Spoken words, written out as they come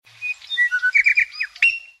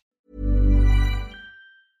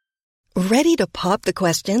Ready to pop the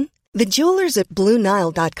question? The jewelers at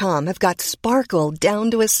BlueNile.com have got sparkle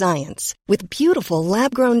down to a science with beautiful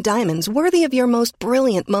lab-grown diamonds worthy of your most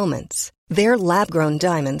brilliant moments. Their lab-grown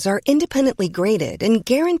diamonds are independently graded and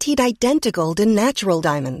guaranteed identical to natural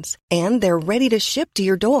diamonds, and they're ready to ship to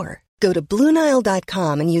your door. Go to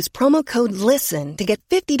BlueNile.com and use promo code LISTEN to get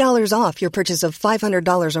 $50 off your purchase of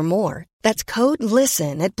 $500 or more. That's code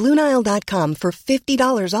LISTEN at BlueNile.com for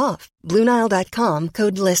 $50 off. BlueNile.com,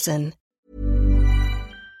 code LISTEN.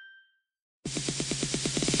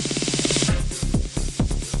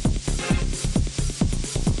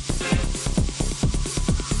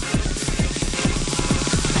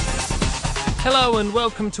 Hello and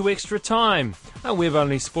welcome to Extra Time, a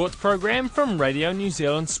web-only sports program from Radio New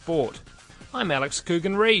Zealand Sport. I'm Alex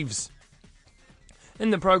Coogan-Reeves. In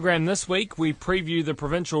the program this week, we preview the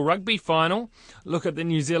provincial rugby final, look at the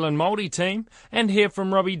New Zealand Māori team, and hear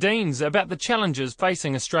from Robbie Deans about the challenges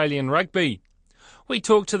facing Australian rugby. We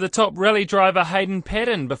talk to the top rally driver Hayden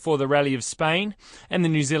Paddon before the Rally of Spain, and the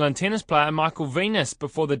New Zealand tennis player Michael Venus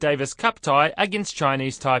before the Davis Cup tie against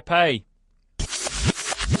Chinese Taipei.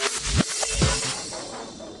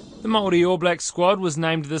 The Māori All Blacks squad was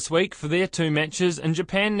named this week for their 2 matches in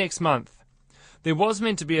Japan next month. There was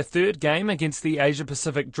meant to be a third game against the Asia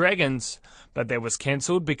Pacific Dragons, but that was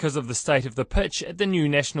cancelled because of the state of the pitch at the new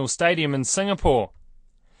National Stadium in Singapore.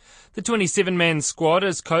 The 27-man squad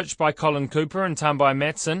is coached by Colin Cooper and Tambai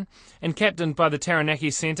Matson and captained by the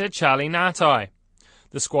Taranaki centre Charlie Ngatai.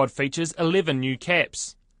 The squad features 11 new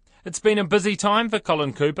caps. It's been a busy time for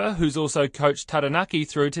Colin Cooper, who's also coached Taranaki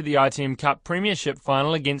through to the ITM Cup Premiership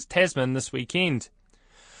final against Tasman this weekend.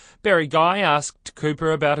 Barry Guy asked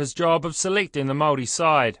Cooper about his job of selecting the Māori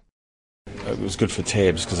side. It was good for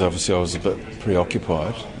Tabs because obviously I was a bit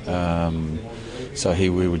preoccupied.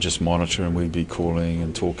 We would just monitor and we'd be calling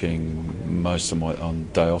and talking most of my on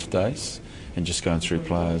day-off days and just going through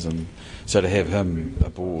players. And so to have him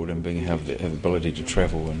aboard and have the ability to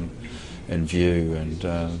travel and view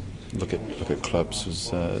and look at clubs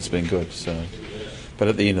it's been good. So, but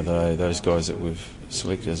at the end of the day, those guys that we've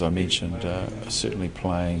selected, as I mentioned, are certainly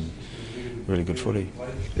playing really good footy.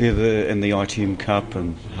 Yeah, in the ITM Cup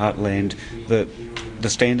and Heartland, the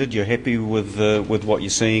standard. You're happy with what you're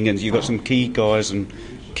seeing, and you've got some key guys and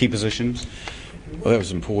key positions. Well, that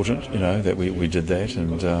was important, that we did that,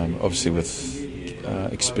 and obviously with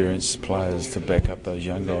experienced players to back up those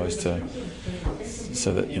young guys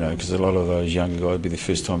so that, because a lot of those young guys would be the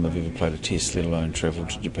first time they've ever played a test, let alone travelled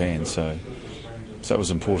to Japan. So it was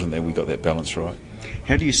important that we got that balance right.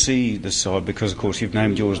 How do you see this side? Because, of course, you've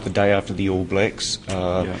named yours the day after the All Blacks.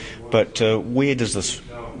 But where does this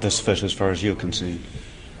fit as far as you're concerned?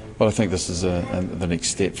 Well, I think this is the next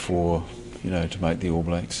step for, to make the All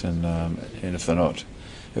Blacks. And if they're not,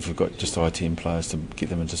 if we've got just ITM players, to get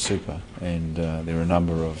them into Super. And there are a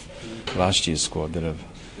number of last year's squad that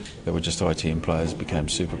were just ITM players became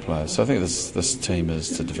Super players. So I think this team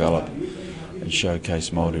is to develop and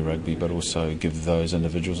showcase Māori rugby, but also give those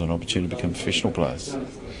individuals an opportunity to become professional players.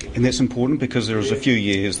 And that's important because there was a few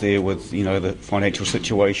years there with the financial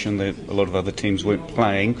situation that a lot of other teams weren't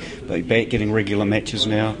playing. They're back getting regular matches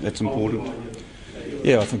now. That's important.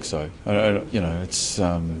 Yeah, I think so. It's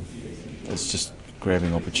just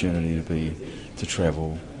grabbing opportunity to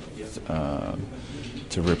travel,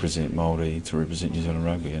 to represent Māori, to represent New Zealand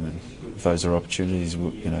rugby, and if those are opportunities,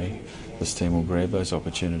 this team will grab those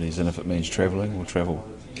opportunities, and if it means travelling, we'll travel.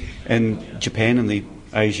 And Japan in the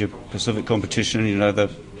Asia Pacific competition,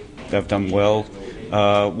 they've done well.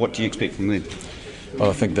 What do you expect from them?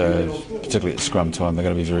 Well, I think particularly at scrum time, they're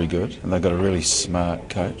going to be very good, and they've got a really smart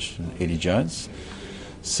coach, Eddie Jones.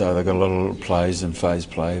 So they've got a lot of plays and phase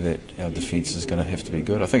play that our defence is going to have to be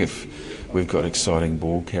good. I think if we've got exciting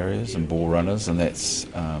ball carriers and ball runners, and that's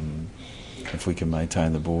if we can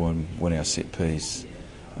maintain the ball and win our set piece,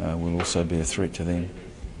 we'll also be a threat to them.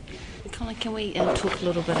 Colin, can we talk a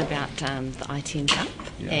little bit about the ITM Cup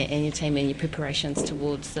and your team and your preparations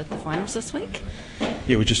towards the finals this week?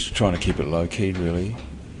 Yeah, we're just trying to keep it low-key, really.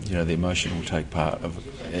 The emotion will take part of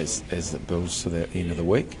as it builds to the end of the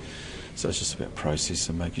week. So it's just about process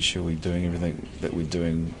and making sure we're doing everything that we're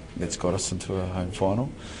doing that's got us into a home final.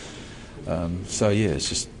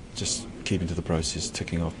 It's just keeping to the process,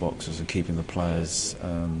 ticking off boxes and keeping the players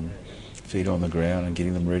feet on the ground and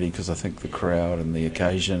getting them ready, because I think the crowd and the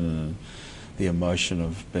occasion and the emotion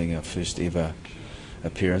of being our first ever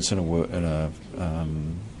appearance in a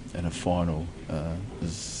final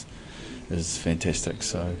is fantastic.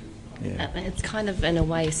 So Yeah. It's kind of in a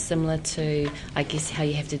way similar to, I guess, how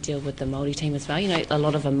you have to deal with the Māori team as well. You know, a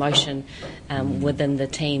lot of emotion within the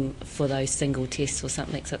team for those single tests or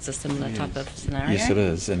something, so it's a similar type of scenario. Yes, it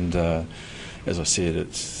is, and as I said,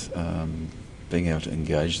 it's being able to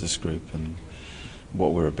engage this group and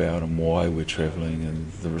what we're about and why we're travelling,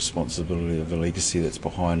 and the responsibility of the legacy that's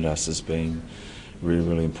behind us has been really,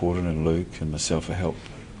 really important, and Luke and myself have helped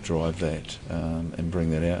drive that and bring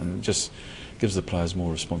that out, and it just gives the players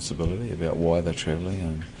more responsibility about why they're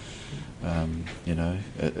travelling, and you know,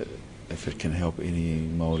 if it can help any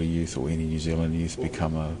Māori youth or any New Zealand youth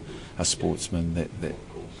become a sportsman, that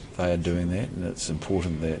they are doing that, and it's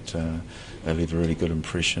important that they leave a really good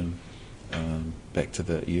impression back to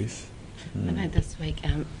the youth. I know this week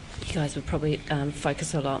you guys would probably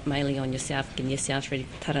focus a lot mainly on yourself, getting yourself ready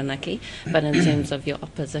for Taranaki, but in terms of your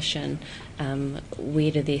opposition,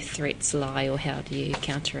 where do their threats lie, or how do you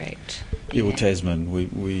counteract? Yeah, well, Tasman,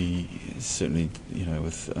 we certainly, you know,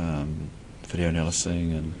 with video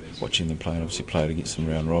analysing and watching them play, and obviously played against them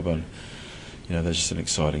round robin, you know, they're just an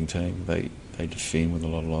exciting team. They defend with a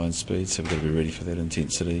lot of line speed, so we've got to be ready for that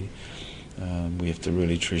intensity. We have to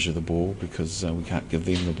really treasure the ball, because we can't give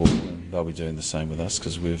them the ball, and they'll be doing the same with us,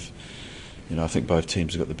 because we've, you know, I think both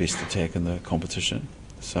teams have got the best attack in the competition.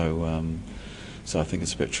 So I think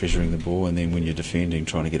it's about treasuring the ball, and then when you're defending,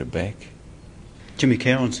 trying to get it back. Jimmy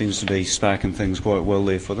Cowan seems to be sparking things quite well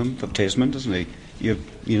there for them, for Tasman, doesn't he?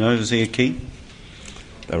 You know, is he a key?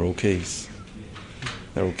 They're all keys.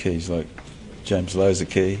 They're all keys. Like James Lowe's a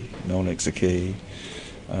key, Melnick's a key.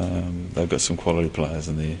 They've got some quality players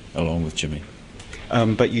in there, along with Jimmy.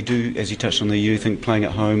 But you do, as you touched on there, you think playing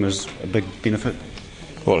at home is a big benefit?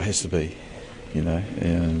 Well, it has to be, you know.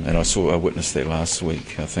 And I witnessed that last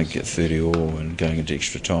week. I think at 30 all and going into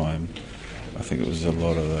extra time, I think it was a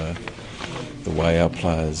lot of the way our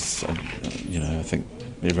players, you know, I think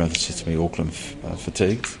everyone said to me, Auckland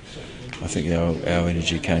fatigued. I think our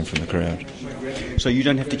energy came from the crowd. So you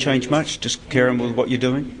don't have to change much, just carry on with what you're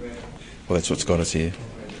doing? Well, that's what's got us here.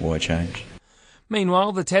 Why change?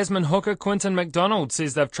 Meanwhile, the Tasman hooker Quinton McDonald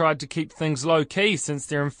says they've tried to keep things low-key since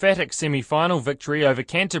their emphatic semi-final victory over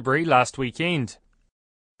Canterbury last weekend.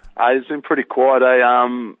 It's been pretty quiet. I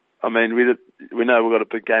mean, we know we've got a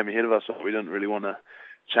big game ahead of us, so we didn't really want to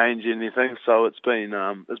change anything. So it's been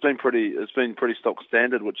pretty stock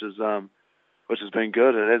standard, which has been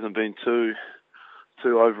good. It hasn't been too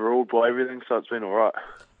overruled by everything, so it's been all right.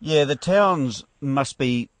 Yeah, the Towns must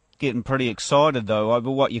be getting pretty excited though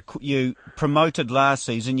over what you promoted last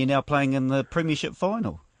season. You're now playing in the Premiership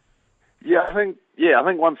final. Yeah, I think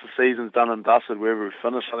once the season's done and dusted, wherever we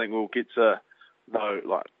finish, I think we'll get to know.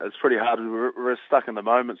 Like, it's pretty hard. We're stuck in the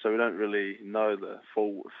moment, so we don't really know the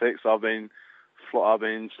full effects. I've been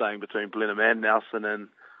staying between Blenheim and Nelson, and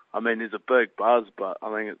I mean, there's a big buzz, but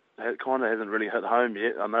I think it kind of hasn't really hit home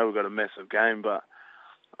yet. I know we've got a massive game, but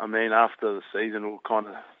I mean, after the season,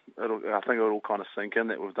 I think it'll kind of sink in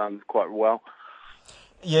that we've done quite well.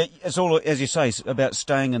 Yeah, it's all, as you say, about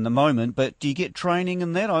staying in the moment, but do you get training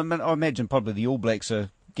in that? I imagine probably the All Blacks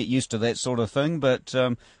get used to that sort of thing, but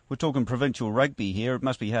we're talking provincial rugby here. It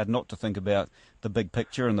must be hard not to think about the big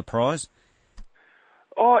picture and the prize.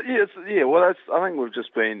 Oh, yeah, well, I think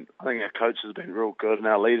our coach has been real good, and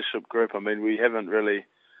our leadership group, I mean, we haven't really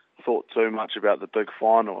thought too much about the big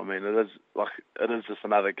final. I mean, it is just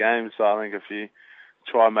another game, so I think if you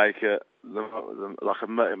try and make it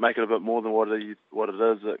a bit more than what it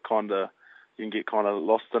is, it kind of, you can get kind of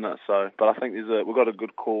lost in it. So, but I think we've got a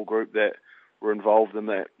good core group that were involved in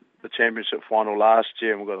the championship final last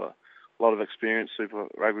year, and we've got a lot of experienced Super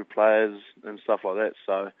Rugby players and stuff like that.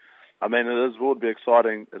 So, I mean, it will be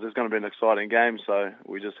exciting. It is going to be an exciting game, so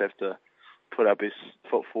we just have to put our best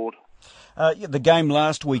foot forward. The game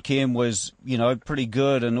last weekend was, pretty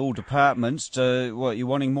good in all departments. What, you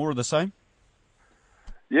wanting more of the same?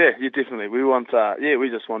 Yeah, definitely. We want, we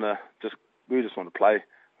just want to play.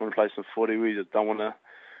 We want to play some footy. We just don't want to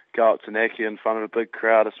go up to Naki in front of a big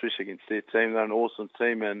crowd, especially against their team. They're an awesome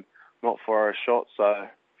team and not fire a shot. So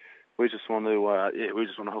we just want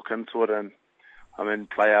to, hook into it and,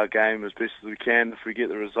 play our game as best as we can. If we get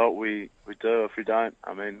the result, we do. If we don't,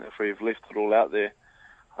 if we've left it all out there,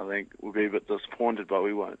 I think we'll be a bit disappointed, but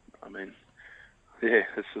we won't.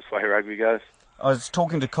 It's just the way rugby goes. I was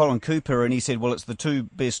talking to Colin Cooper and he said, well, it's the two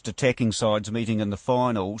best attacking sides meeting in the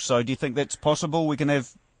final. So do you think that's possible? We can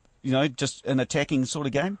have, just an attacking sort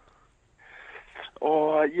of game?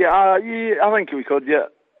 Oh, yeah, I think we could, yeah.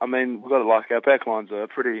 We've got our backlines are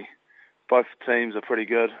both teams are pretty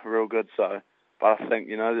good, real good, so. But I think,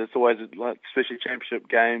 it's always, especially championship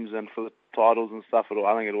games and for the titles and stuff,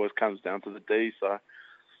 I think it always comes down to the D, so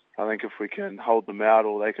I think if we can hold them out,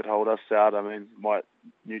 or they could hold us out, I mean, might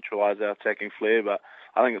neutralise our attacking flair. But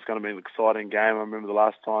I think it's going to be an exciting game. I remember the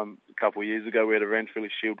last time, a couple of years ago, we had a Ranfurly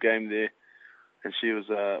Shield game there, and she was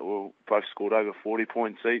we both scored over 40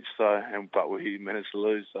 points each. But we managed to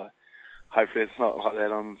lose. So hopefully it's not like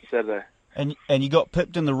that on Saturday. And you got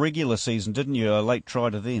pipped in the regular season, didn't you? A late try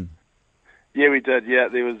to them. Yeah, we did. Yeah,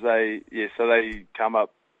 there was so they come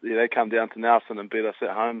up. Yeah, they come down to Nelson and beat us at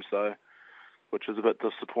home. So, which was a bit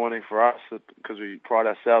disappointing for us because we pride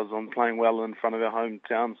ourselves on playing well in front of our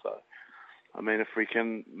hometown. So, I mean, if we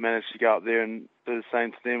can manage to go up there and do the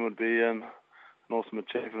same to them, would be an awesome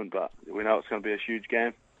achievement. But we know it's going to be a huge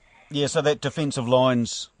game. Yeah, so that defensive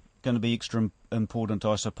line's going to be extra important,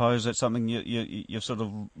 I suppose. That's something you've sort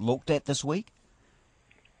of looked at this week?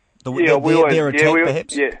 Their attack,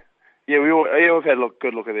 perhaps? We've had a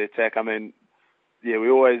good look at the attack. I mean, we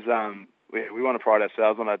always we want to pride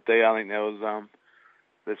ourselves on our D. I think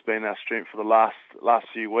that's been our strength for the last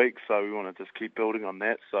few weeks, so we want to just keep building on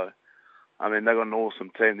that. So, I mean, they've got an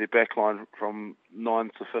awesome team. Their backline from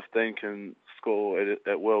 9 to 15 can score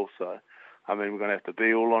at will. So, I mean, we're going to have to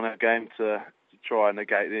be all on our game to try and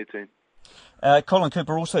negate their team. Colin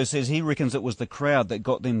Cooper also says he reckons it was the crowd that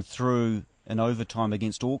got them through in overtime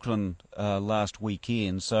against Auckland last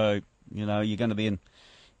weekend. So, you're going to be in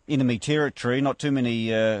enemy territory. Not too many,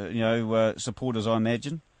 supporters, I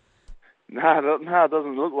imagine. No, it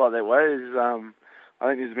doesn't look like that way. I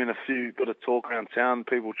think there's been a bit of talk around town,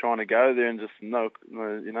 people trying to go there and just no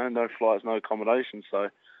flights, no accommodation. So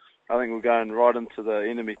I think we're going right into the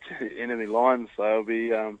enemy lines. So it'll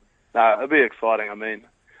be exciting. I mean,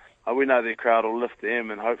 we know the crowd will lift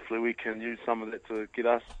them, and hopefully we can use some of that to get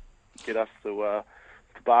us to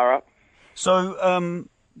bar up. So.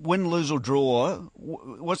 Win, lose or draw,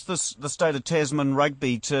 what's the state of Tasman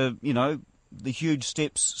rugby to, the huge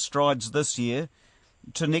strides this year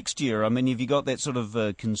to next year? I mean, have you got that sort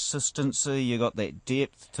of consistency, you got that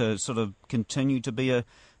depth to sort of continue to be a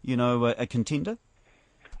contender?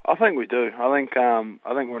 I think we do. I think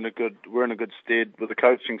we're in a good stead with the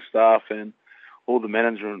coaching staff and all the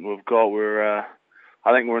management we've got.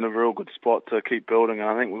 I think we're in a real good spot to keep building, and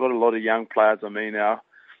I think we've got a lot of young players. I mean, our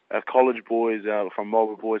college boys from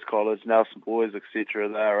Marlborough Boys College, Nelson Boys,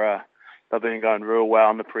 etc. They've been going real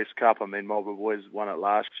well in the Press Cup. I mean, Marlborough Boys won it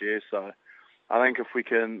last year, so I think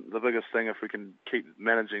the biggest thing, if we can keep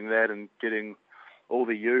managing that and getting all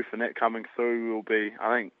the youth and that coming through,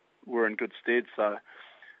 I think we're in good stead. So,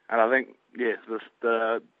 and I think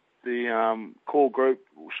the core group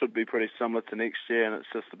should be pretty similar to next year, and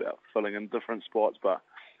it's just about filling in different spots, but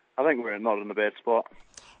I think we're not in a bad spot.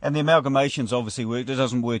 And the amalgamations obviously worked. It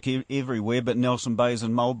doesn't work everywhere, but Nelson Bays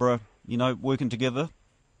and Marlborough, working together?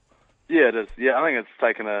 Yeah, it is. Yeah, I think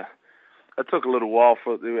it took a little while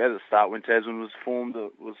at the start when Tasman was formed.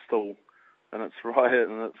 It was still in its riot,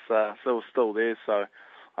 and it's still there. So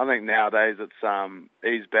I think nowadays it's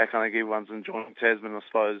eased back. I think everyone's enjoying Tasman. I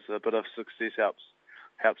suppose a bit of success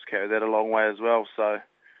helps carry that a long way as well. So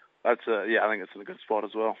I think it's in a good spot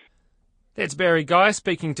as well. That's Barry Guy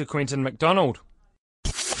speaking to Quentin McDonald.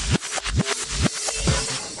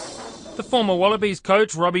 The former Wallabies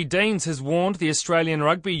coach Robbie Deans has warned the Australian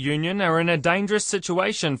Rugby Union are in a dangerous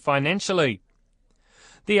situation financially.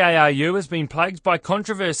 The ARU has been plagued by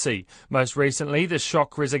controversy, most recently the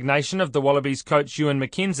shock resignation of the Wallabies coach Ewan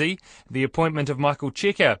McKenzie, the appointment of Michael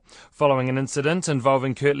Cheika, following an incident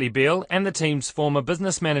involving Kurtley Beale and the team's former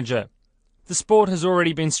business manager. The sport has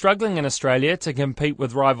already been struggling in Australia to compete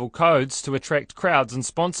with rival codes to attract crowds and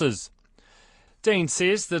sponsors. Dean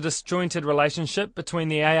says the disjointed relationship between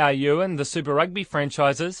the ARU and the Super Rugby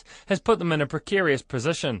franchises has put them in a precarious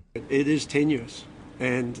position. It is tenuous,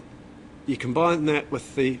 and you combine that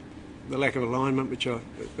with the lack of alignment, which I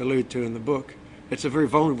allude to in the book. It's a very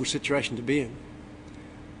vulnerable situation to be in,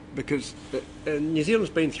 because New Zealand's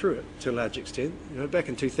been through it to a large extent. Back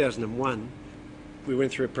in 2001, we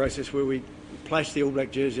went through a process where we placed the All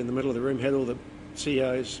Black jersey in the middle of the room, had all the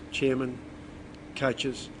CEOs, chairmen,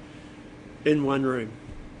 coaches in one room,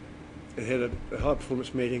 and had a high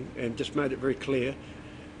performance meeting and just made it very clear.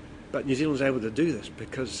 But New Zealand was able to do this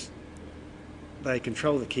because they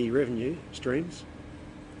control the key revenue streams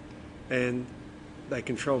and they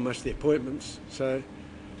control most of the appointments. So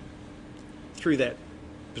through that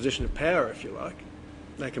position of power, if you like,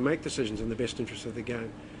 they can make decisions in the best interest of the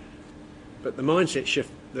game. But the mindset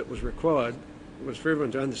shift that was required was for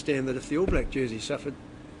everyone to understand that if the All Black jersey suffered,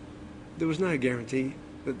 there was no guarantee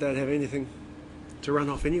that they'd have anything to run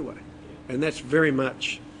off anyway. And that's very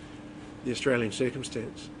much the Australian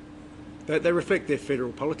circumstance. They reflect their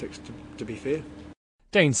federal politics, to be fair.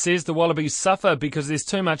 Dean says the Wallabies suffer because there's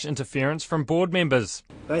too much interference from board members.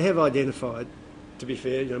 They have identified, to be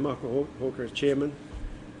fair, Michael Hawker as chairman,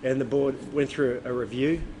 and the board went through a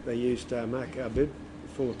review. They used Mark Arbib, a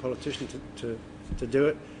former politician, to do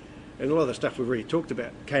it, and a lot of the stuff we've already talked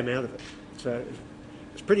about came out of it. So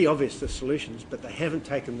it's pretty obvious the solutions, but they haven't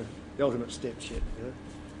taken the ultimate steps yet.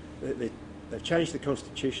 They've changed the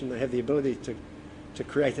constitution. They have the ability to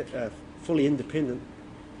create a fully independent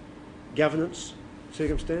governance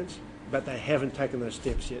circumstance, but they haven't taken those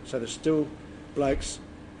steps yet. So there's still blokes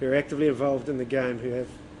who are actively involved in the game who have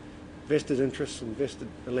vested interests and vested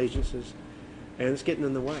allegiances, and it's getting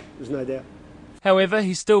in the way, there's no doubt. However,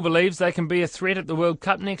 he still believes they can be a threat at the World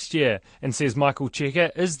Cup next year and says Michael Cheika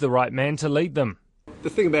is the right man to lead them. The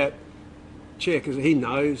thing about Cheika is he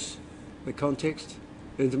knows the context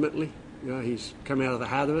intimately. He's come out of the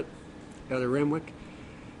heart of it, out of Randwick,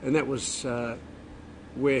 and that was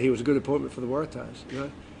where he was a good appointment for the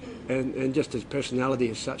Waratahs, and just his personality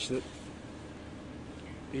is such that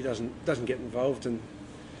he doesn't get involved in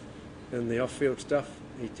the off-field stuff.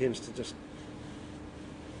 He tends to just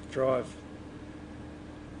drive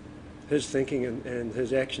his thinking and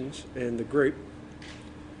his actions and the group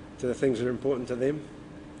to the things that are important to them,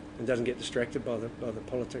 and doesn't get distracted by the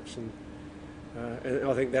politics, and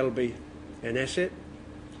I think that'll be an asset.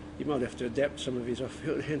 You might have to adapt some of his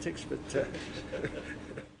off-field antics, but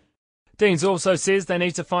Deans also says they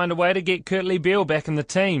need to find a way to get Kurtley Beale back in the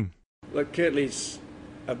team. Look, Kurtley's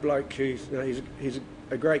a bloke who's he's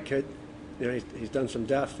a great kid. He's done some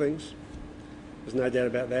daft things. There's no doubt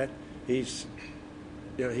about that. He's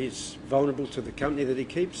vulnerable to the company that he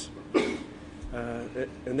keeps,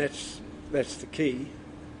 and that's the key.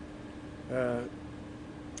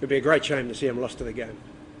 It'd be a great shame to see him lost to the game,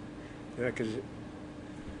 because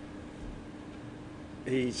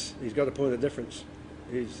he's got a point of difference.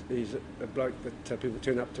 He's a bloke that people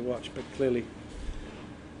turn up to watch, but clearly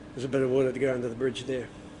there's a bit of water to go under the bridge there.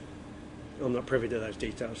 I'm not privy to those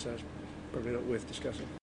details, so it's probably not worth discussing.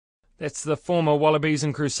 That's the former Wallabies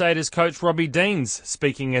and Crusaders coach Robbie Deans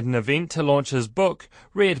speaking at an event to launch his book,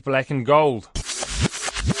 Red, Black and Gold.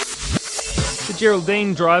 The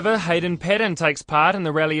Geraldine driver Hayden Paddon takes part in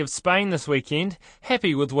the Rally of Spain this weekend,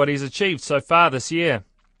 happy with what he's achieved so far this year.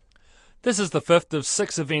 This is the fifth of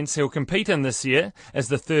 6 events he'll compete in this year as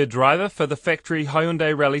the third driver for the factory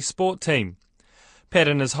Hyundai Rally Sport team.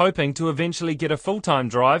 Paddon is hoping to eventually get a full-time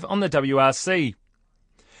drive on the WRC.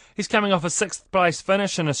 He's coming off a 6th place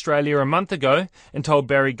finish in Australia a month ago and told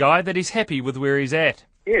Barry Guy that he's happy with where he's at.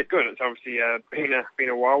 Yeah, it's good. It's obviously been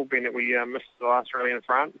a while, being that we missed the last rally in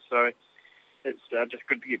France, so it's just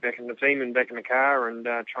good to get back in the team and back in the car and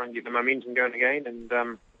try and get the momentum going again.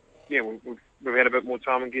 And we've had a bit more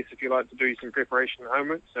time, I guess, if you like, to do some preparation and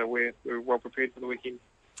homework, so we're well prepared for the weekend.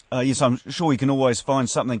 Yes, I'm sure we can always find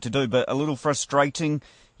something to do, but a little frustrating,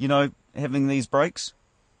 having these breaks?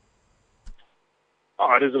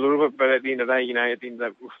 Oh, it is a little bit, but at the end of the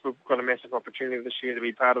day, we've got a massive opportunity this year to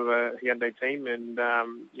be part of the Hyundai team, and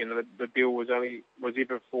the deal was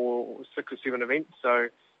ever for 6 or 7 events, so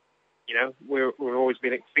we've always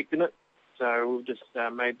been expecting it. So we've just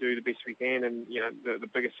made do the best we can, and the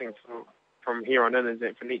biggest thing from here on in is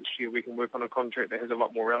that for next year we can work on a contract that has a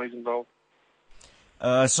lot more rallies involved.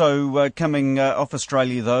 So coming off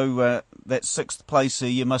Australia though, that 6th place,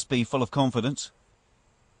 you must be full of confidence.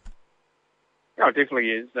 Oh, it definitely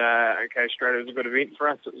is. Australia was a good event for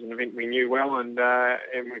us. It was an event we knew well, and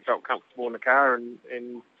we felt comfortable in the car, and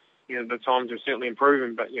the times are certainly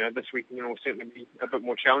improving. But this weekend will certainly be a bit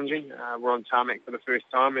more challenging. We're on tarmac for the first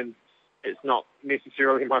time, and it's not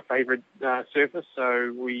necessarily my favourite surface,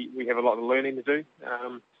 so we have a lot of learning to do.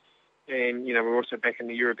 And we're also back in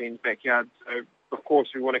the Europeans' backyard, so of course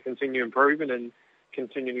we want to continue improving and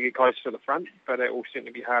continue to get closer to the front, but it will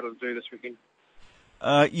certainly be harder to do this weekend.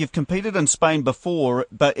 You've competed in Spain before,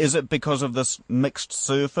 but is it because of this mixed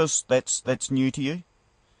surface that's new to you?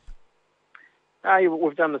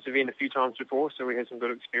 We've done this event a few times before, so we had some good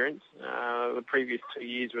experience. The previous 2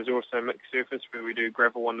 years was also mixed surface, where we do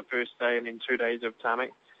gravel on the first day and then 2 days of tarmac.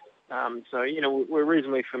 So we're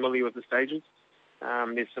reasonably familiar with the stages.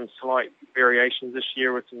 There's some slight variations this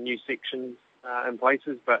year with some new sections in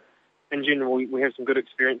places, but in general we have some good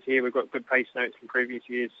experience here. We've got good pace notes from previous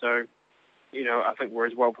years, so I think we're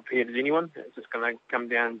as well prepared as anyone. It's just going to come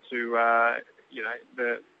down to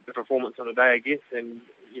the performance on the day, I guess, and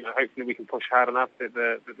hopefully we can push hard enough that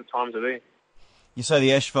the times are there. You say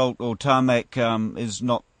the asphalt or tarmac is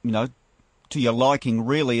not to your liking,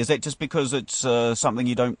 really. Is that just because it's something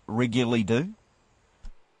you don't regularly do?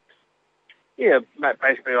 Yeah,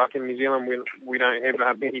 basically, like in New Zealand, we don't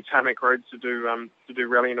have many tarmac roads to do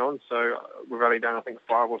rallying on. So we've only done, I think,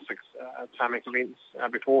 5 or 6 tarmac events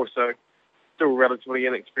before. So still relatively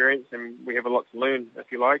inexperienced, and we have a lot to learn,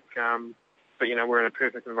 if you like. But we're in a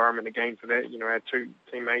perfect environment again for that. Our 2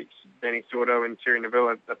 teammates, Danny Sordo and Terry Neville,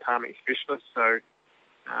 are tarmac specialists. So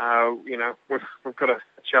we've got a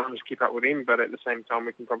challenge to keep up with them, but at the same time,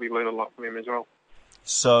 we can probably learn a lot from them as well.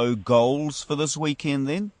 So goals for this weekend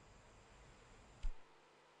then?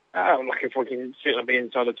 If we can certainly be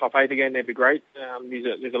inside the top 8 again, that'd be great.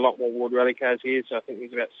 There's a lot more World Rally cars here, so I think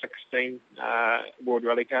there's about 16 World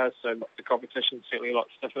Rally cars, so the competition's certainly a lot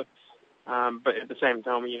stiffer. But at the same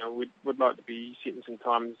time, we'd like to be setting some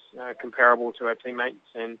times comparable to our teammates,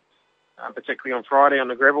 and particularly on Friday on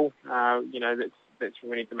the gravel, that's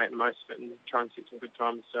when we need to make the most of it and try and set some good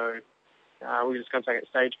times. So we're just going to take it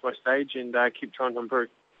stage by stage and keep trying to improve.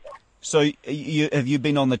 So have you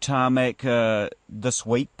been on the tarmac this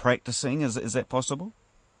week practicing? Is that possible?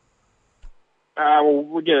 Well,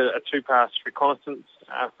 we get a 2-pass reconnaissance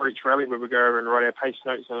for each rally where we go over and write our pace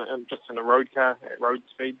notes and just in a road car at road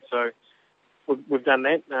speed. So we've done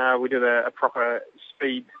that. We did a proper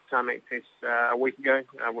speed tarmac test a week ago,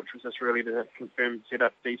 which was just really to confirm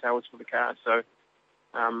setup details for the car. So,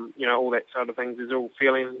 all that sort of things is all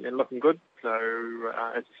feeling and looking good. So,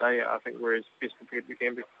 as I say, I think we're as best prepared as we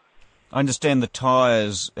can be. I understand the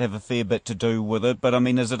tyres have a fair bit to do with it, but I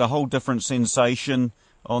mean, is it a whole different sensation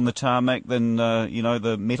on the tarmac than,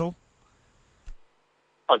 the metal?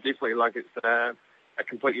 Oh, definitely. It's a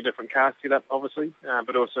completely different car setup, obviously,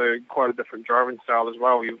 but also quite a different driving style as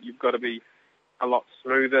well. You've got to be a lot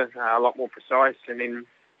smoother, a lot more precise, and then,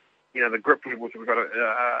 the grip levels we've got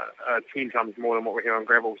 10 times more than what we have on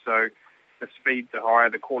gravel. So the speeds are higher,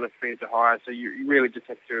 the corner speeds are higher, so you really just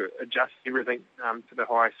have to adjust everything to the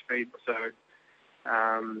highest speed. So,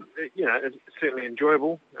 it's certainly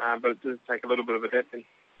enjoyable, but it does take a little bit of adapting.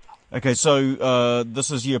 Okay, so this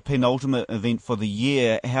is your penultimate event for the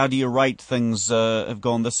year. How do you rate things have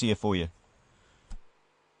gone this year for you?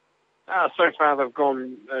 So far they've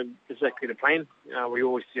gone exactly to plan. We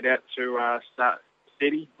always set out to start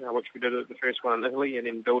steady, which we did at the first one in Italy, and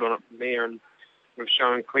then build on it from there. And we've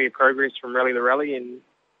shown clear progress from rally to rally, and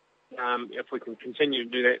if we can continue to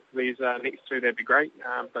do that for these next 2, that'd be great.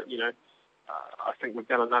 But I think we've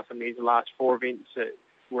done enough in these last 4 events that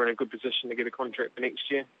we're in a good position to get a contract for next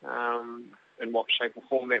year. In what shape or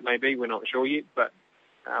form that may be, we're not sure yet, but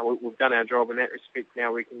we've done our job in that respect.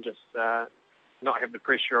 Now we can just not have the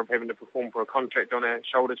pressure of having to perform for a contract on our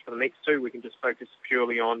shoulders for the next 2. We can just focus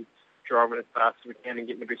purely on driving as fast as we can and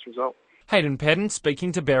getting the best result. Hayden Paddon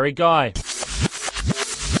speaking to Barry Guy.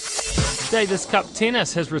 Davis Cup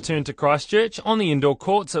tennis has returned to Christchurch on the indoor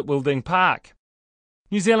courts at Wilding Park.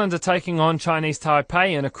 New Zealand are taking on Chinese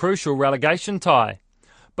Taipei in a crucial relegation tie.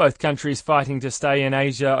 Both countries fighting to stay in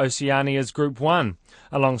Asia Oceania's Group 1,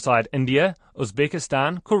 alongside India,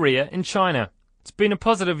 Uzbekistan, Korea and China. It's been a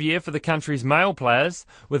positive year for the country's male players,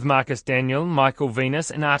 with Marcus Daniel, Michael Venus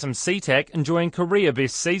and Artem Sitak enjoying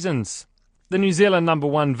career-best seasons. The New Zealand number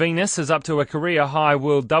 1 Venus is up to a career-high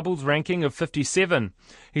world doubles ranking of 57.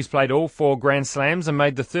 He's played all 4 Grand Slams and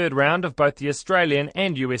made the 3rd round of both the Australian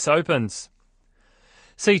and US Opens.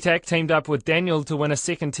 Sitak teamed up with Daniel to win a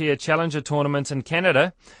second-tier challenger tournament in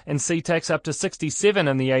Canada, and Sitak's up to 67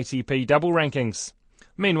 in the ATP double rankings.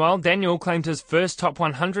 Meanwhile, Daniel claimed his first top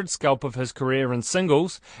 100 scalp of his career in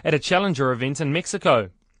singles at a challenger event in Mexico.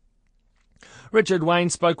 Richard Wayne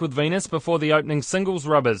spoke with Venus before the opening singles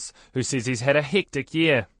rubbers, who says he's had a hectic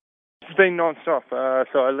year. It's been non-stop.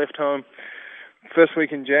 So I left home first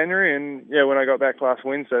week in January, and when I got back last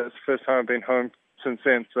Wednesday, it's the first time I've been home since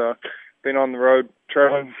then. So been on the road,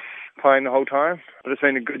 traveling, playing the whole time. But it's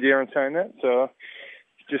been a good year in saying that, so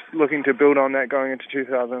just looking to build on that going into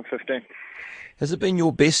 2015. Has it been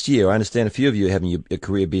your best year? I understand a few of you are having your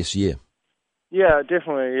career best year. Yeah,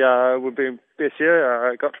 definitely. It would be best year.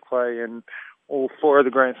 I got to play in all 4 of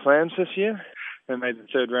the Grand Slams this year and made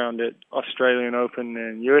the 3rd round at Australian Open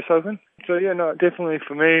and US Open. So, definitely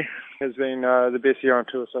for me has been the best year on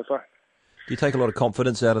tour so far. Do you take a lot of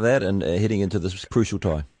confidence out of that and heading into this crucial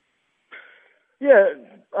tie? Yeah,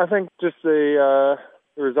 I think just the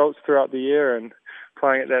results throughout the year and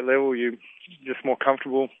playing at that level, you're just more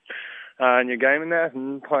comfortable in your game in that,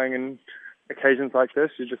 and playing in occasions like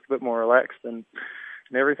this, you're just a bit more relaxed and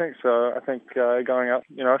everything. So I think going up,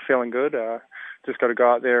 feeling good, just got to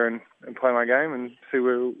go out there and play my game and see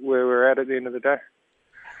where we're at the end of the day.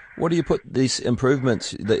 What do you put these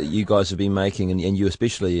improvements that you guys have been making, and you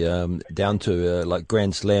especially, down to like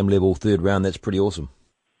Grand Slam level 3rd round? That's pretty awesome.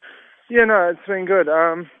 Yeah, no, it's been good.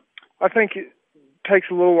 I think takes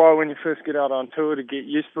a little while when you first get out on tour to get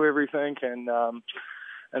used to everything,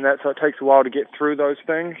 and that's why it takes a while to get through those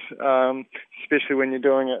things, especially when you're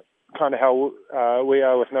doing it kind of how we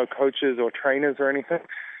are with no coaches or trainers or anything.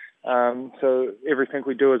 So everything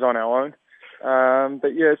we do is on our own.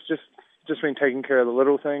 But yeah, it's just been taking care of the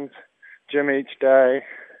little things, gym each day,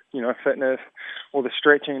 fitness, all the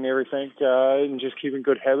stretching and everything, and just keeping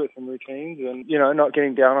good habits and routines, and, not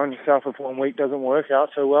getting down on yourself if 1 week doesn't work out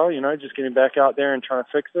so well, just getting back out there and trying to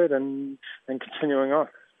fix it and continuing on.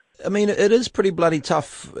 I mean, it is pretty bloody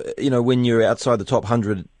tough, when you're outside the top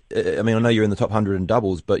 100. I mean, I know you're in the top 100 in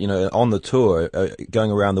doubles, but, on the tour,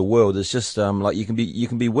 going around the world, it's just like you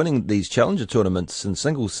can be winning these challenger tournaments in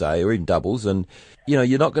singles, say, or even doubles, and,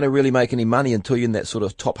 you're not going to really make any money until you're in that sort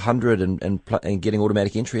of top 100 and getting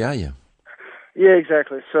automatic entry, are you? Yeah,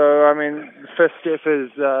 exactly. So, I mean, the first step is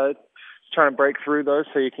trying to break through those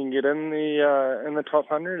so you can get in the top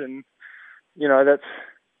 100, and,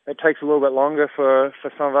 it takes a little bit longer for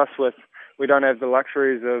some of us we don't have the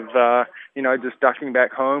luxuries of, just ducking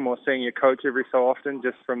back home or seeing your coach every so often,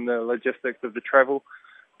 just from the logistics of the travel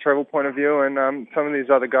point of view. And some of these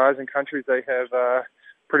other guys in countries, they have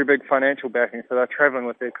pretty big financial backing, so they're traveling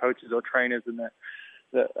with their coaches or trainers, and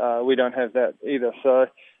that we don't have that either. So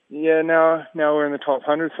yeah, now we're in the top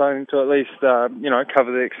 100, starting to at least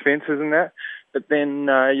cover the expenses and that. But then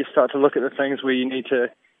you start to look at the things where you need to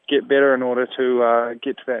get better in order to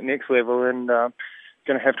get to that next level, and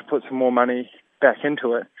going to have to put some more money back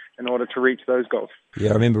into it in order to reach those goals. Yeah,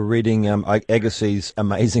 I remember reading Agassi's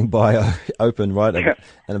amazing bio open, right, yeah.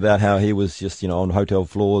 and about how he was just, on hotel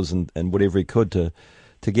floors and whatever he could to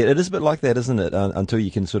get. It is a bit like that, isn't it, until you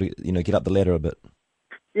can sort of, get up the ladder a bit.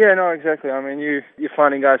 Yeah, no, exactly. I mean, you're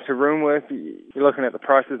finding guys to room with, you're looking at the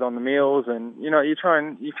prices on the meals, and, you try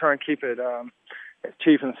and keep it as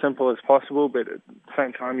cheap and simple as possible, but at the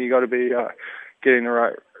same time, you got to be getting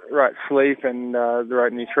the right sleep and the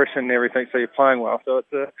right nutrition and everything, so you're playing well. So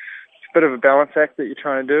it's a bit of a balance act that you're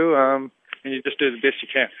trying to do, and you just do the best you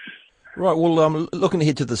can. Right, well, looking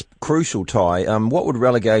ahead to this crucial tie, what would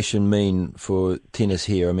relegation mean for tennis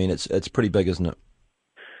here? I mean, it's pretty big, isn't it?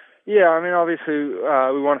 Yeah, I mean, obviously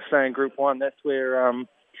we want to stay in Group 1. That's where,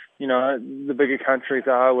 the bigger countries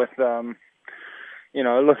are with,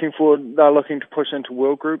 looking forward. They're looking to push into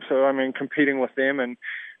world group, so, I mean, competing with them and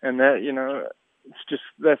that, it's just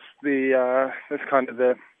that's kind of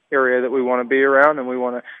the area that we want to be around and we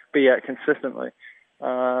want to be at consistently. So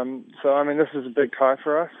I mean, this is a big tie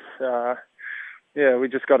for us. We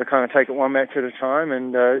just got to kind of take it one match at a time,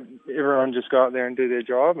 and everyone just go out there and do their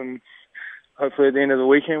job, and hopefully at the end of the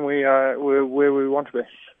weekend we're where we want to be.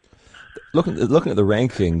 Looking at the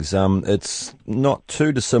rankings, it's not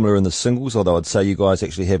too dissimilar in the singles, although I'd say you guys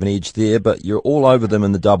actually have an edge there, but you're all over them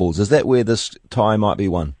in the doubles. Is that where this tie might be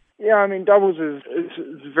won? Yeah, I mean, doubles is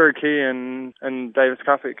very key, and Davis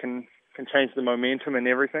Cup, it can change the momentum and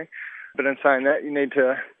everything. But in saying that, you need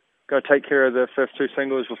to go take care of the first two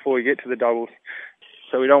singles before you get to the doubles.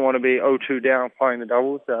 So we don't want to be 0-2 down playing the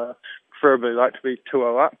doubles. Preferably like to be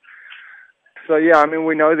 2-0 up. So yeah, I mean,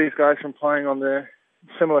 we know these guys from playing on the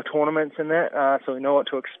similar tournaments and that, so we know what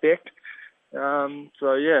to expect.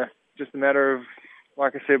 So yeah, just a matter of,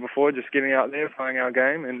 like I said before, just getting out there, playing our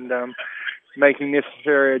game, and making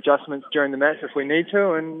necessary adjustments during the match if we need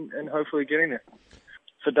to, and hopefully getting there.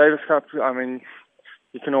 For Davis Cup, I mean,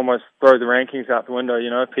 you can almost throw the rankings out the window.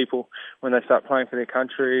 People, when they start playing for their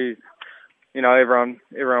country, everyone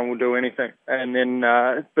will do anything. And then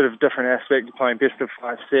a bit of a different aspect of playing best of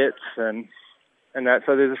 5 sets and that.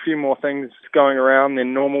 So there's a few more things going around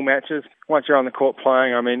than normal matches. Once you're on the court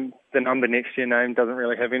playing, I mean, the number next to your name doesn't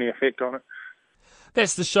really have any effect on it.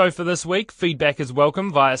 That's the show for this week. Feedback is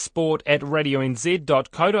welcome via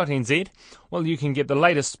sport@radionz.co.nz. Well, you can get the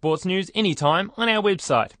latest sports news anytime on our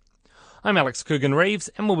website. I'm Alex Coogan-Reeves,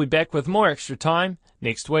 and we'll be back with more Extra Time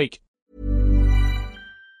next week.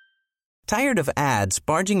 Tired of ads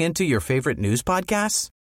barging into your favorite news podcasts?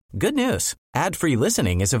 Good news. Ad-free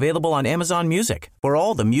listening is available on Amazon Music for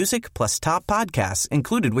all the music plus top podcasts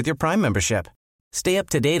included with your Prime membership. Stay up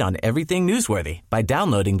to date on everything newsworthy by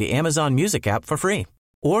downloading the Amazon Music app for free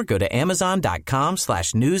or go to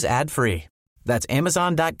amazon.com/news ad free. That's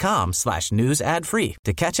amazon.com/news ad free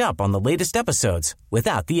to catch up on the latest episodes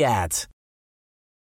without the ads.